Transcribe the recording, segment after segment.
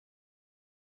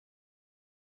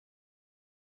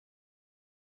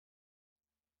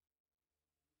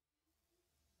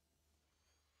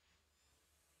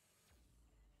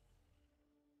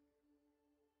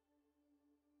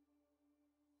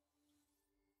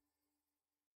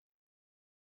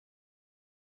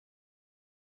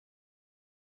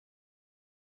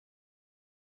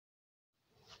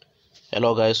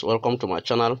Hello guys, welcome to my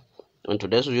channel. In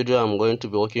today's video I'm going to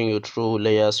be walking you through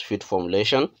layers feed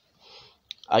formulation.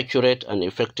 Accurate and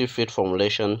effective feed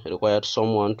formulation requires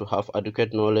someone to have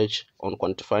adequate knowledge on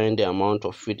quantifying the amount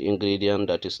of feed ingredient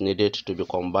that is needed to be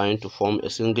combined to form a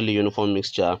single uniform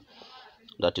mixture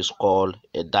that is called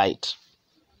a diet.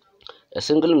 A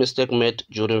single mistake made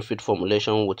during feed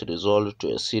formulation would result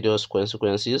to a serious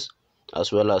consequences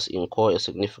as well as incur a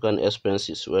significant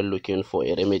expenses when looking for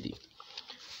a remedy.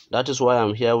 That is why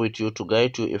I'm here with you to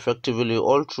guide you effectively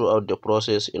all throughout the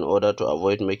process in order to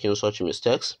avoid making such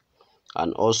mistakes,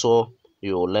 and also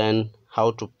you will learn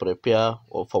how to prepare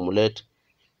or formulate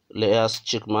layers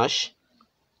chick mash,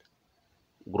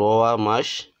 grower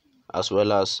mash, as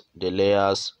well as the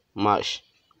layers mash.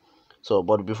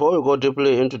 But before we go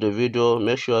deeply into the video,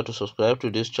 make sure to subscribe to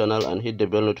this channel and hit the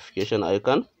bell notification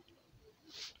icon.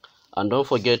 And don't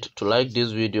forget to like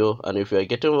this video, and if you are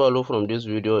getting value from this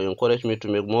video, encourage me to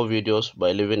make more videos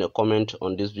by leaving a comment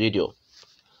on this video.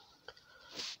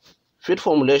 Feed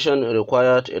formulation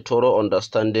required a thorough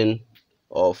understanding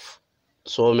of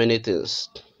so many things,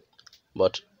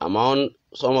 but among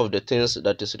some of the things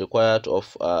that is required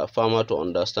of a farmer to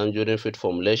understand during feed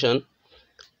formulation,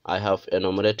 I have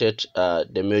enumerated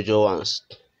the major ones.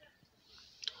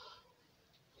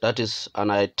 That is, and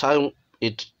I time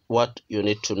it what you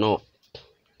need to know.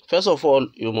 First of all,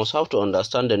 you must have to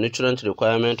understand the nutrient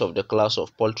requirement of the class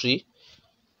of poultry.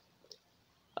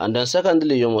 And then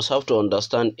secondly, you must have to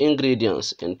understand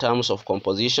ingredients in terms of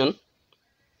composition.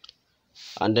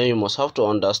 And then you must have to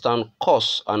understand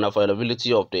cost and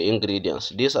availability of the ingredients.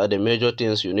 These are the major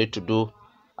things you need to do.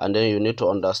 And then you need to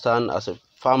understand as a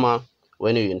farmer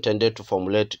when you intended to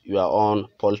formulate your own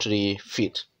poultry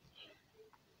feed.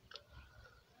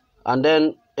 And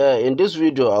then in this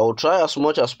video, I will try as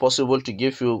much as possible to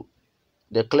give you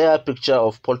the clear picture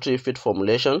of poultry feed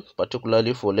formulation,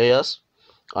 particularly for layers,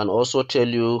 and also tell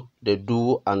you the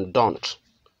do and don't.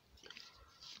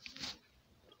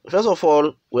 First of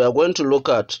all, we are going to look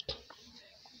at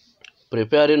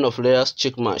preparing of layers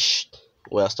chick mash.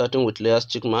 We are starting with layers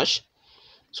chick mash.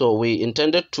 So we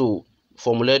intended to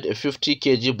formulate a 50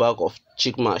 kg bag of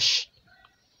chick mash.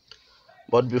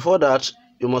 But before that,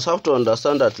 you must have to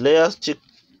understand that layers chick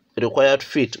required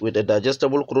feed with a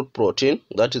digestible crude protein,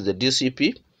 that is the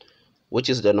DCP, which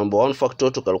is the #1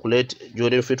 factor to calculate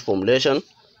during feed formulation.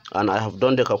 And I have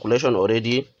done the calculation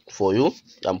already for you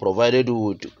and provided you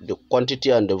with the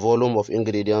quantity and the volume of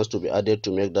ingredients to be added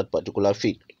to make that particular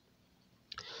feed.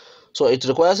 So it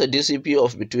requires a DCP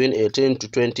of between 18 to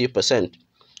 20%.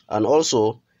 And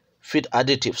also feed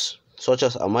additives such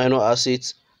as amino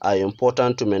acids are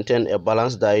important to maintain a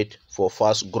balanced diet for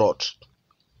fast growth.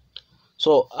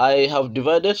 So I have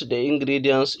divided the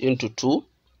ingredients into two.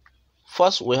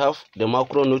 First, we have the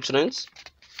macronutrients.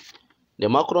 The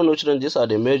macronutrients, these are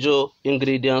the major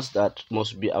ingredients that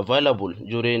must be available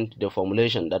during the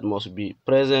formulation, that must be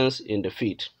present in the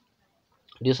feed.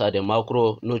 These are the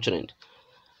macronutrients.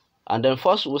 And then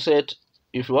first we said,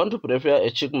 if you want to prepare a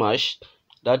chick mash,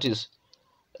 that is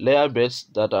layer beds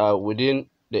that are within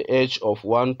the age of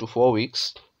 1 to 4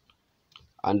 weeks,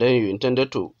 and then you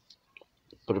intended to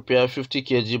prepare 50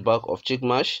 kg bag of chick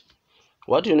mash,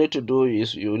 what you need to do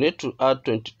is you need to add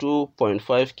 22.5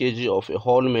 kg of a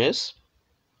whole maize,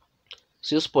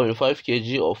 6.5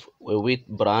 kg of a wheat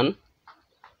bran,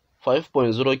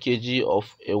 5.0 kg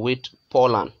of a wheat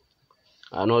pollen.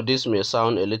 I know this may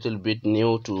sound a little bit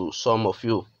new to some of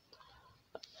you.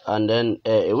 And then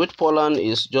a wheat pollen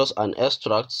is just an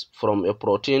extract from a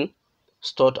protein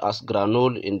stored as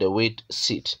granule in the wheat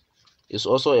seed. It's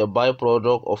also a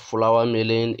byproduct of flour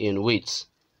milling in wheat,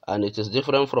 and it is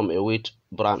different from a wheat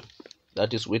bran,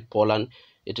 that is wheat pollen.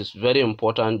 It is very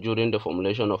important during the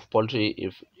formulation of poultry.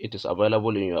 If it is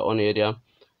available in your own area,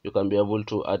 you can be able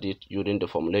to add it during the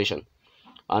formulation.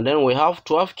 And then we have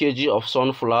 12 kg of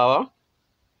sunflower,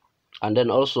 and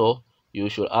then also you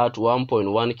should add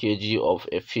 1.1 kg of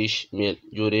a fish meal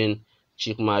during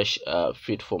chick mash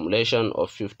feed formulation of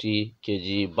 50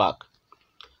 kg bag.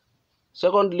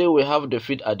 Secondly, we have the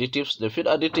feed additives. The feed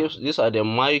additives, these are the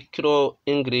micro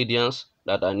ingredients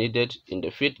that are needed in the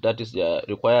feed, that is, they are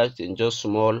required in just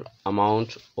small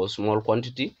amount or small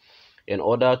quantity in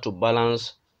order to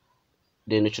balance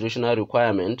the nutritional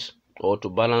requirement, or to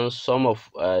balance some of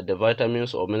the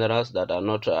vitamins or minerals that are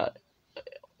not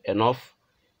enough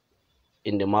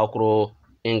in the macro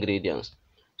ingredients.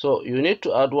 So you need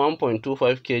to add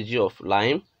 1.25 kg of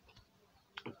lime,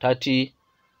 30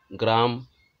 gram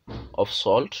of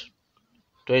salt,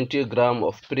 20 gram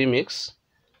of premix,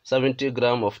 70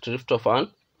 gram of tryptophan,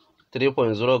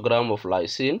 3.0 gram of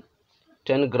lysine,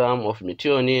 10 gram of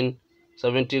methionine,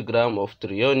 70 gram of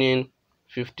threonine,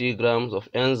 50 grams of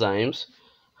enzymes.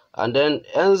 And then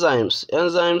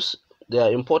enzymes,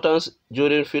 their importance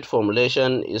during feed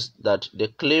formulation is that they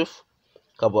cleave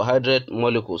carbohydrate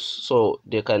molecules, so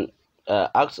they can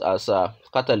act as a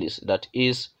catalyst, that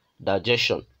is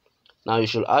digestion. Now you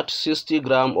should add 60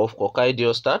 grams of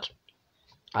coccidiostat.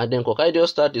 And then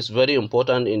coccidiostat is very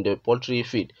important in the poultry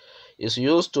feed. It's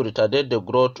used to retardate the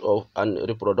growth of and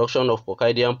reproduction of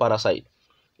coccidian parasite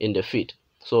in the feed.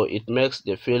 So it makes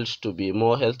the field to be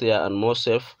more healthier and more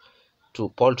safe to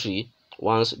poultry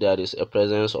once there is a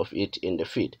presence of it in the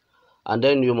feed. And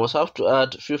then you must have to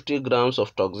add 50 grams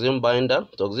of toxin binder.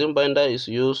 Toxin binder is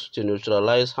used to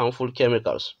neutralize harmful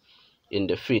chemicals in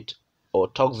the feed, or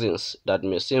toxins that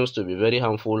may seem to be very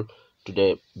harmful to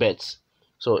the birds.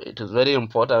 So it is very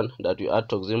important that you add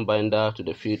toxin binder to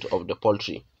the feed of the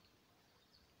poultry.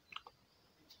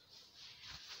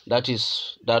 That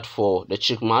is that for the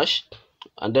chick mash.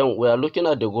 And then we are looking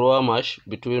at the grower mash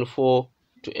between 4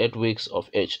 to 8 weeks of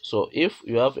age. So if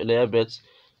you have layer beds,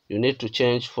 you need to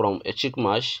change from a chick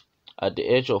mash at the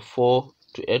age of 4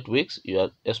 to 8 weeks. You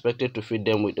are expected to feed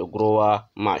them with a grower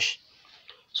mash.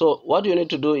 So what you need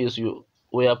to do is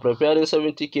we are preparing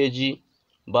 70 kg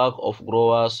bag of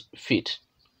growers feed.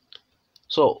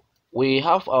 So we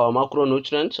have our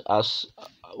macronutrients, as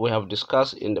we have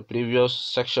discussed in the previous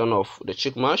section of the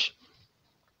chick mash.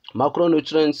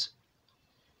 Macronutrients,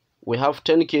 we have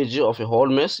 10 kg of a whole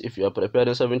maize if you are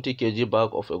preparing 70 kg bag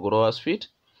of a grower's feed,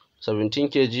 17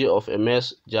 kg of a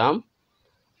maize germ,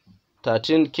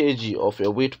 13 kg of a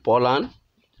wheat pollen,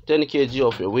 10 kg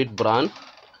of a wheat bran,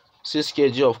 6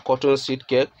 kg of cotton seed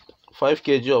cake, 5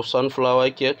 kg of sunflower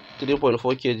cake, 3.4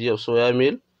 kg of soya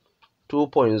meal,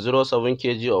 2.07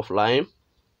 kg of lime,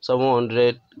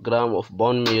 700 grams of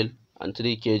bone meal, and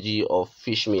 3 kg of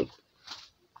fish meal.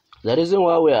 The reason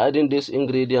why we are adding these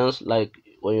ingredients, like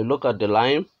when you look at the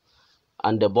lime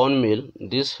and the bone meal,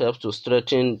 this helps to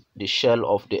strengthen the shell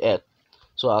of the egg.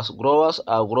 So as growers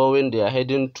are growing, they are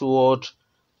heading toward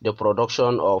the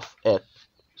production of egg.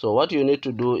 So what you need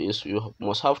to do is you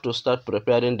must have to start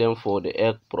preparing them for the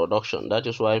egg production. That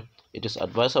is why it is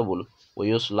advisable we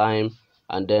use lime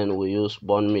and then we use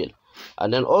bone meal.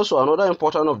 And then also another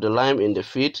important of the lime in the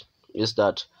feed is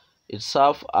that it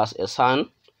serves as a sun,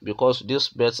 because these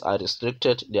birds are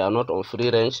restricted, they are not on free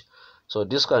range. So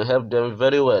this can help them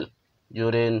very well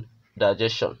during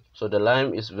digestion. So the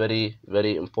lime is very,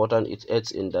 very important. It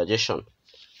aids in digestion.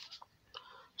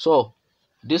 So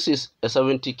this is a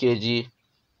 70 kg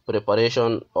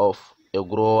preparation of a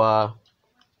grower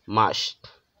mash.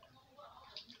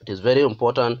 It is very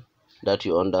important that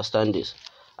you understand this.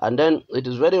 And then it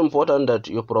is very important that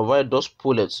you provide those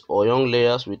pullets or young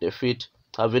layers with a feed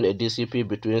having a DCP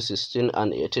between 16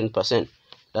 and 18%.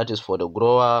 That is for the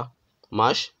grower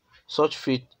mash. Such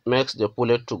feed makes the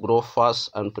pullet to grow fast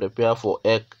and prepare for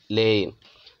egg laying.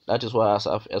 That is why, as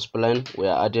I've explained, we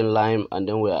are adding lime and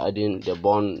then we are adding the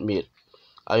bone meal.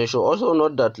 And you should also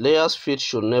note that layers feed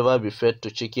should never be fed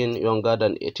to chicken younger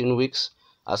than 18 weeks,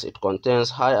 as it contains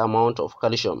high amount of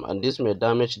calcium, and this may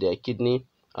damage their kidney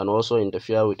and also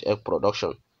interfere with egg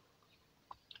production.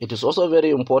 It is also very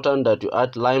important that you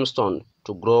add limestone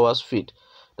to growers' feed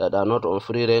that are not on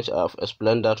free range. I have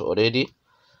explained that already,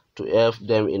 to help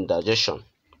them in digestion.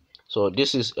 So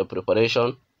this is a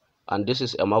preparation, and this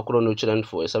is a macronutrient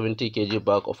for a 70 kg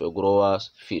bag of a grower's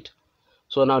feed.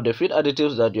 So now the feed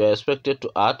additives that you are expected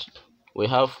to add,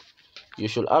 you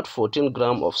should add 14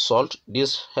 grams of salt.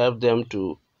 This helps them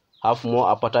to have more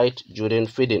appetite during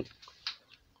feeding.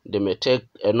 They may take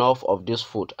enough of this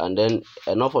food, and then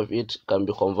enough of it can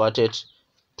be converted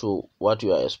to what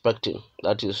you are expecting,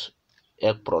 that is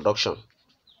egg production.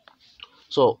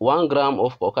 So 1 gram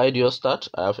of coccidiostat,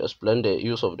 I have explained the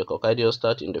use of the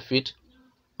coccidiostat in the feed.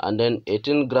 And then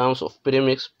 18 grams of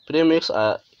premix. Premix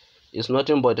is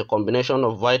nothing but a combination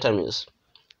of vitamins,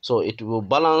 so it will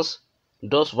balance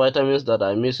those vitamins that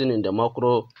are missing in the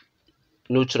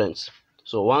macronutrients.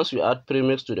 So once you add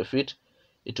premix to the feed,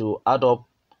 it will add up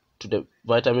to the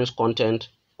vitamins content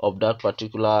of that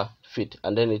particular feed.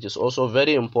 And then it is also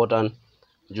very important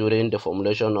during the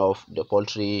formulation of the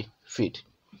poultry feed.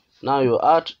 Now you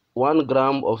add 1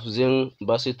 gram of zinc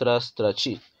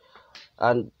bacitrate,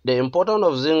 and the importance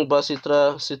of zinc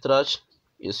bacitrate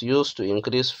is used to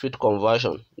increase feed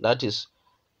conversion, that is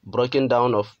breaking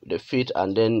down of the feed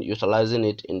and then utilizing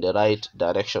it in the right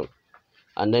direction.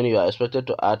 And then you are expected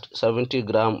to add 70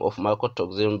 grams of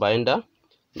mycotoxin binder,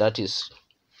 that is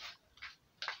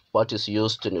what is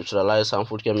used to neutralize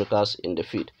harmful chemicals in the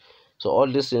feed. So all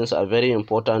these things are very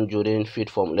important during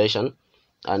feed formulation,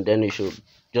 and then you should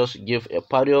just give a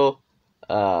prior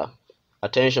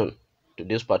attention to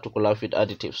these particular feed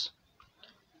additives.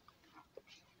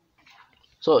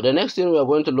 So the next thing we are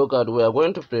going to look at, we are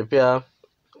going to prepare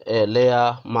a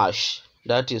layer mash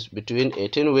that is between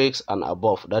 18 weeks and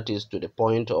above. That is to the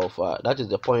point of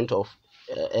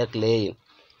egg laying.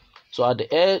 So at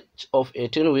the age of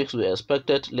 18 weeks, we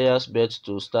expected layers beds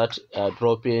to start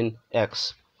dropping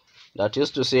eggs. That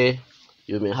is to say,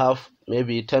 you may have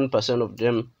maybe 10% of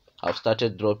them have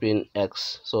started dropping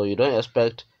eggs. So you don't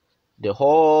expect the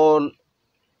whole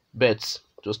beds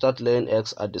to start laying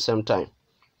eggs at the same time.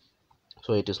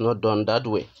 So it is not done that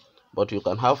way, but you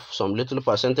can have some little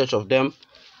percentage of them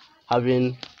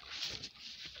having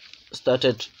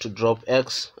started to drop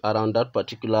eggs around that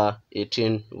particular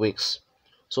 18 weeks.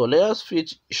 So layers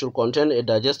feed should contain a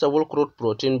digestible crude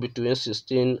protein between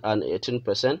 16 and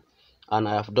 18%, and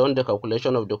I have done the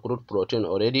calculation of the crude protein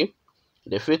already.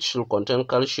 The feed should contain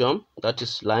calcium, that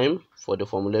is lime, for the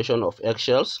formulation of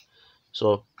eggshells.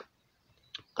 So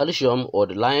calcium or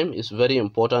the lime is very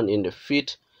important in the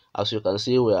feed. As you can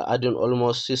see, we are adding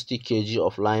almost 60 kg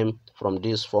of lime from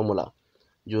this formula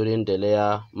during the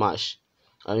layer mash.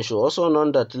 And you should also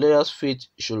know that layers feed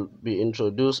should be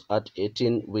introduced at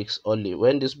 18 weeks only.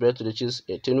 When this bird reaches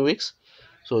 18 weeks,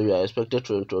 so you are expected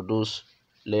to introduce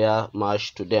layer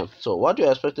mash to them. So what you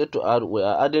are expected to add, we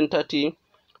are adding 34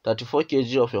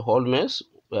 kg of a whole maize,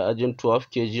 we are adding 12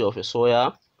 kg of a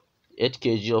soya, 8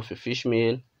 kg of a fish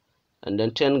meal, and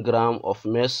then 10 gram of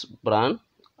maize bran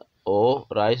or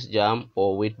rice jam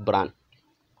or wheat bran.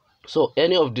 So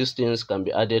any of these things can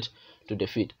be added to the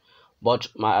feed, but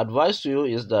my advice to you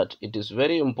is that it is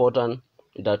very important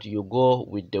that you go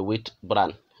with the wheat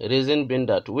bran. Reason being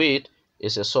that wheat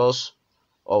is a source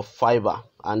of fiber,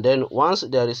 and then once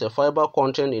there is a fiber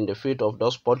content in the feed of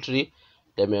those poultry,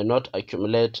 they may not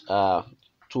accumulate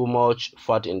too much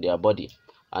fat in their body.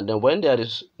 And then when there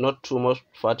is not too much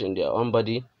fat in their own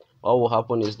body, what will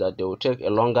happen is that they will take a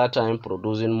longer time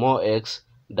producing more eggs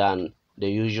than the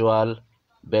usual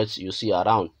birds you see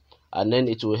around, and then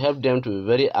it will help them to be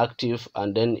very active,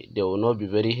 and then they will not be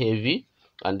very heavy,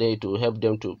 and then it will help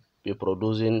them to be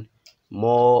producing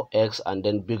more eggs and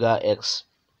then bigger eggs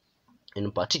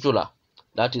in particular.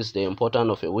 That is the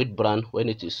importance of a wheat bran when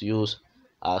it is used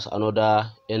as another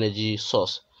energy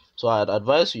source. So I'd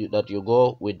advise you that you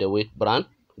go with the wheat bran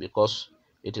because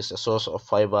it is a source of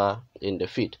fiber in the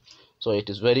feed. So it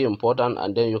is very important,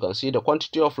 and then you can see the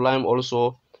quantity of lime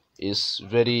also is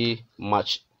very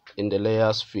much in the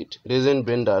layers feed. Reason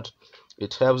being that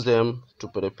it helps them to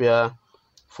prepare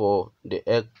for the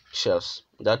egg shells.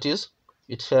 That is,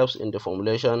 it helps in the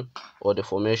formulation or the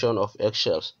formation of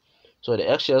eggshells. So the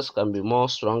eggshells can be more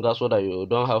stronger so that you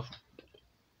don't have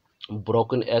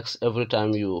broken eggs every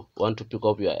time you want to pick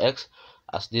up your eggs,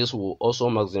 as this will also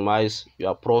maximize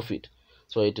your profit.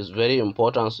 So it is very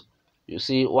important. You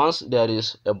see, once there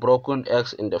is a broken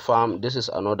eggs in the farm, this is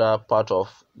another part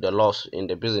of the loss in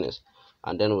the business,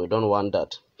 and then we don't want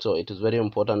that. So it is very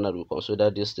important that we consider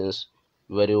these things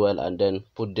very well and then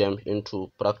put them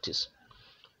into practice.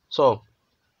 So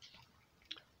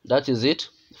that is it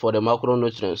for the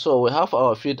macronutrients. So we have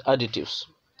our feed additives.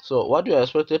 So what we are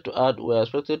expected to add, we are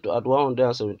expected to add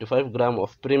 175 gram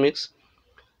of premix,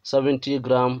 70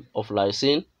 gram of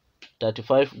lysine,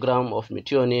 35 gram of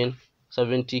methionine,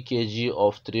 70 kg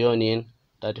of threonine,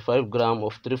 35 gram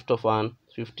of tryptophan,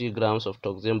 50 grams of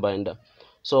toxin binder.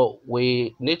 So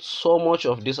we need so much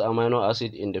of this amino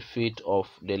acid in the feed of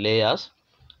the layers,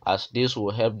 as this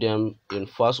will help them in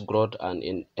fast growth and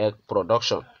in egg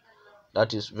production.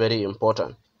 That is very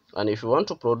important. And if you want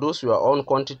to produce your own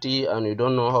quantity and you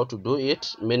don't know how to do it,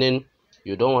 meaning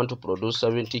you don't want to produce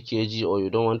 70 kg or you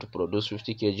don't want to produce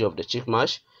 50 kg of the chick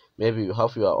mash, maybe you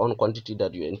have your own quantity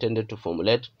that you intended to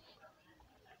formulate.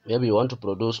 Maybe you want to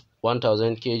produce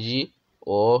 1000 kg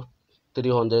or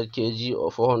 300 kg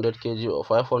or 400 kg or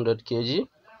 500 kg.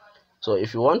 So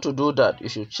if you want to do that, you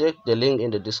should check the link in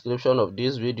the description of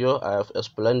this video. I have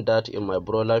explained that in my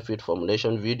broiler feed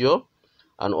formulation video.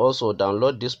 And also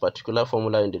download this particular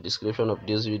formula in the description of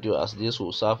this video, as this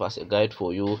will serve as a guide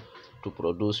for you to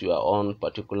produce your own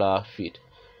particular feed.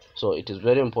 So it is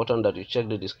very important that you check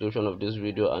the description of this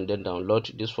video and then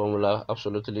download this formula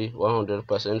absolutely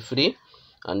 100% free.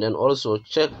 And then also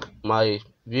check my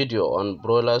video on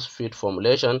broilers feed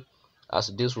formulation, as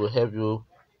this will help you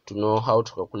to know how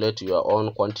to calculate your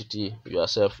own quantity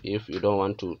yourself if you don't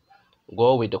want to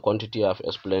go with the quantity I've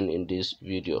explained in this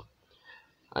video.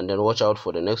 And then watch out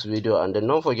for the next video, and then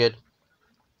don't forget,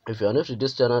 if you are new to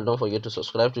this channel, don't forget to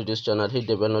subscribe to this channel, hit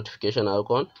the bell notification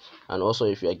icon, and also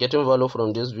if you are getting value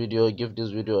from this video, give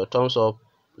this video a thumbs up,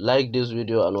 like this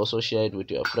video, and also share it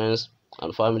with your friends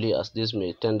and family, as this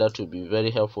may tend to be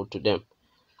very helpful to them.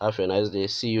 Have a nice day.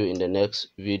 See you in the next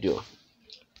video.